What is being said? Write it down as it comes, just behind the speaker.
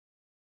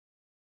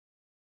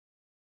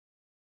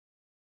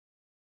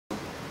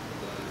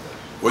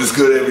What's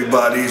good,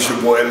 everybody? It's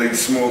your boy Elliot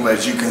Smooth.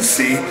 As you can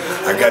see,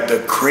 I got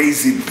the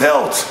crazy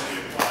belt.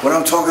 What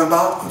I'm talking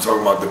about? I'm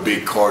talking about the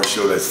big car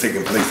show that's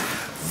taking place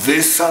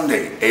this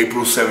Sunday,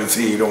 April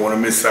 17th. You don't want to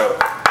miss out.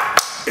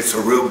 It's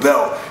a real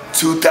belt.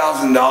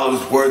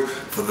 $2,000 worth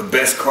for the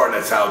best car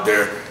that's out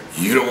there.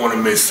 You don't want to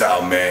miss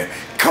out, man.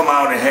 Come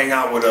out and hang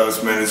out with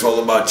us, man. It's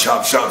all about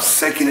Chop Shop's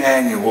second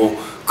annual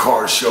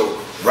car show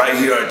right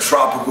here at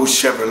Tropical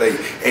Chevrolet,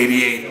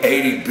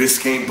 8880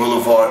 Biscayne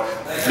Boulevard,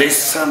 this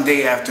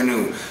Sunday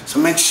afternoon. So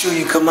make sure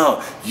you come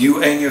out,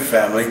 you and your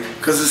family,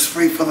 because it's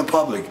free for the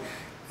public.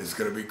 It's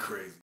going to be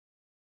crazy.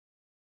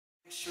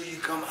 Make sure you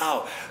come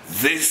out.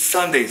 This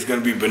Sunday is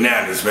going to be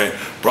bananas, man.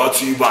 Brought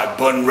to you by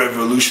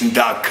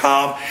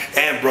ButtonRevolution.com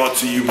and brought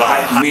to you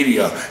by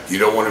Media. You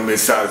don't want to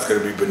miss out. It's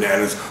going to be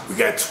bananas. We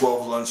got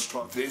 12 lunch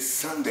trucks this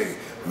Sunday.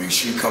 Make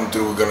sure you come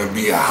through. We're going to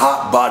be a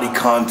hot body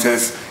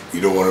contest. You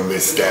don't want to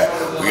miss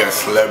that. We got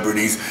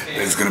celebrities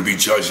that's going to be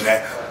judging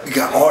that. We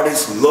got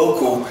artists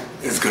local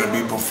that's going to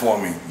be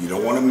performing. You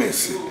don't want to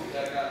miss it.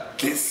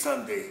 This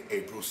Sunday,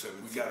 April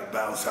 7th, we got a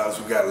bounce house.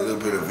 We got a little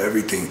bit of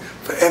everything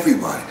for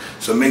everybody.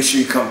 So make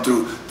sure you come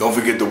through. Don't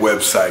forget the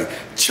website,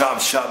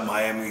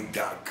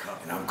 ChopShopMiami.com.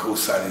 And I'm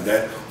co-signing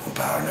that on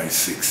Power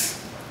 96.